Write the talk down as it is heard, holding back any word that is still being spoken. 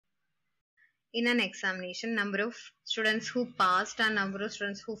in an examination, number of students who passed and number of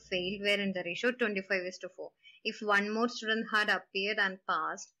students who failed were in the ratio 25:4. If one more student had appeared and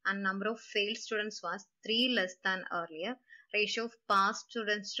passed and number of failed students was 3 less than earlier, ratio of passed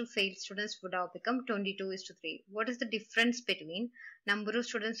students to failed students would have become 22:3. What is the difference between number of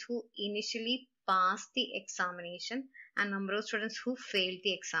students who initially passed the examination and number of students who failed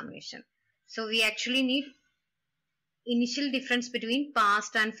the examination? So we actually need initial difference between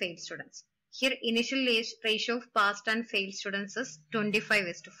passed and failed students. Here initial ratio of passed and failed students is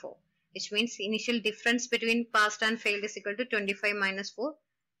 25:4, which means initial difference between passed and failed is equal to 25 minus 4,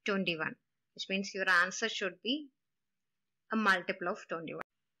 21, which means your answer should be a multiple of 21.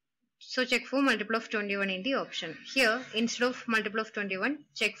 So check for multiple of 21 in the option. Here instead of multiple of 21,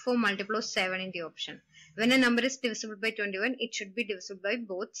 check for multiple of 7 in the option. When a number is divisible by 21, it should be divisible by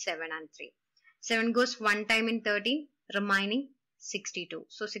both 7 and 3. 7 goes one time in 13, remaining 62.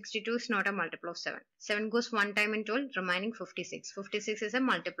 So 62 is not a multiple of 7. 7 goes one time in 12, remaining 56. 56 is a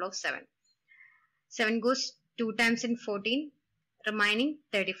multiple of 7. 7 goes two times in 14, remaining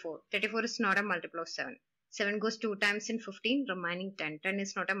 34. 34 is not a multiple of 7. 7 goes two times in 15, remaining 10. 10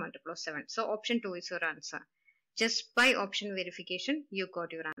 is not a multiple of 7. So option 2 is your answer. Just by option verification, you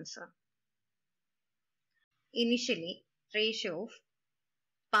got your answer. Initially, ratio of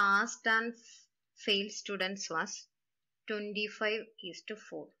passed and failed students was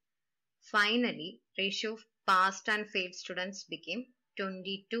 25:4. Finally, ratio of passed and failed students became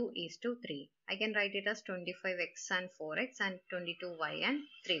 22:3. I can write it as 25x and 4x and 22y and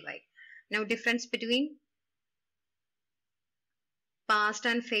 3y. Now difference between passed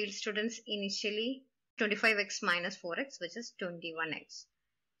and failed students initially 25x minus 4x, which is 21x.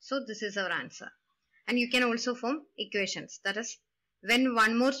 So this is our answer. And you can also form equations. That is, when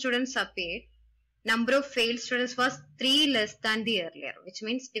one more students appeared, number of failed students was 3 less than the earlier, which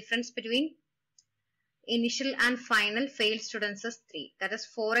means difference between initial and final failed students is 3. That is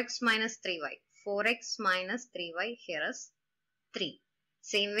 4x minus 3y. 4x minus 3y here is 3.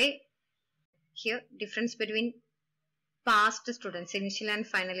 Same way, here difference between passed students initial and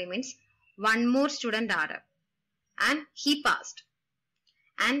finally means one more student added and he passed.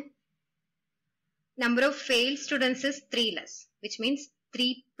 And number of failed students is 3 less, which means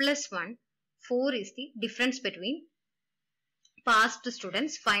 3 plus 1, 4 is the difference between passed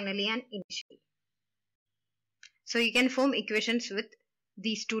students finally and initially. So you can form equations with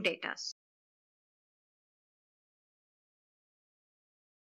these two data.